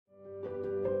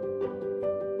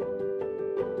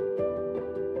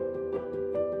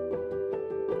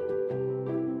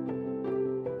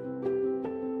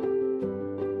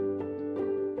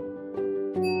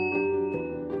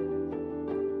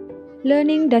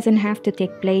Learning doesn't have to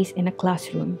take place in a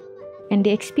classroom, and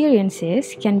the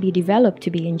experiences can be developed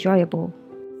to be enjoyable.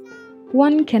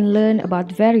 One can learn about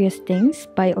various things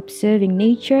by observing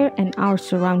nature and our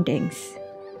surroundings.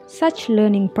 Such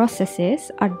learning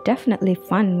processes are definitely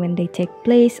fun when they take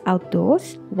place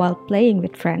outdoors while playing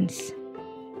with friends.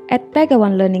 At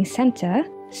Begawan Learning Centre,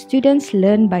 students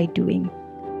learn by doing.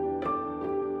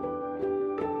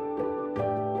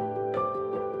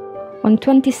 On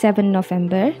 27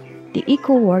 November, the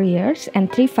Eco Warriors and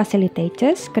 3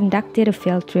 facilitators conducted a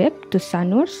field trip to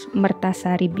Sanur's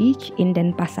Mertasari beach in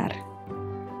Denpasar.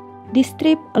 This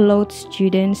trip allowed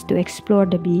students to explore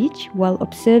the beach while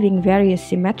observing various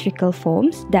symmetrical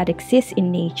forms that exist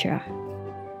in nature.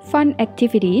 Fun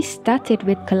activities started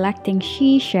with collecting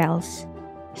seashells.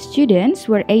 Students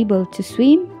were able to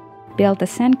swim, build a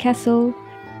sandcastle,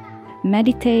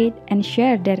 meditate, and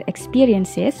share their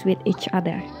experiences with each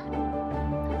other.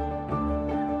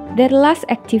 Their last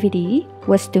activity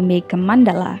was to make a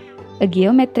mandala, a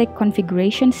geometric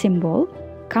configuration symbol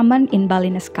common in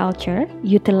Balinese culture,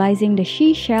 utilizing the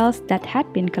seashells that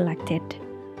had been collected.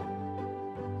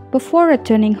 Before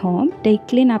returning home, they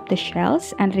clean up the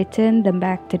shells and return them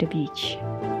back to the beach.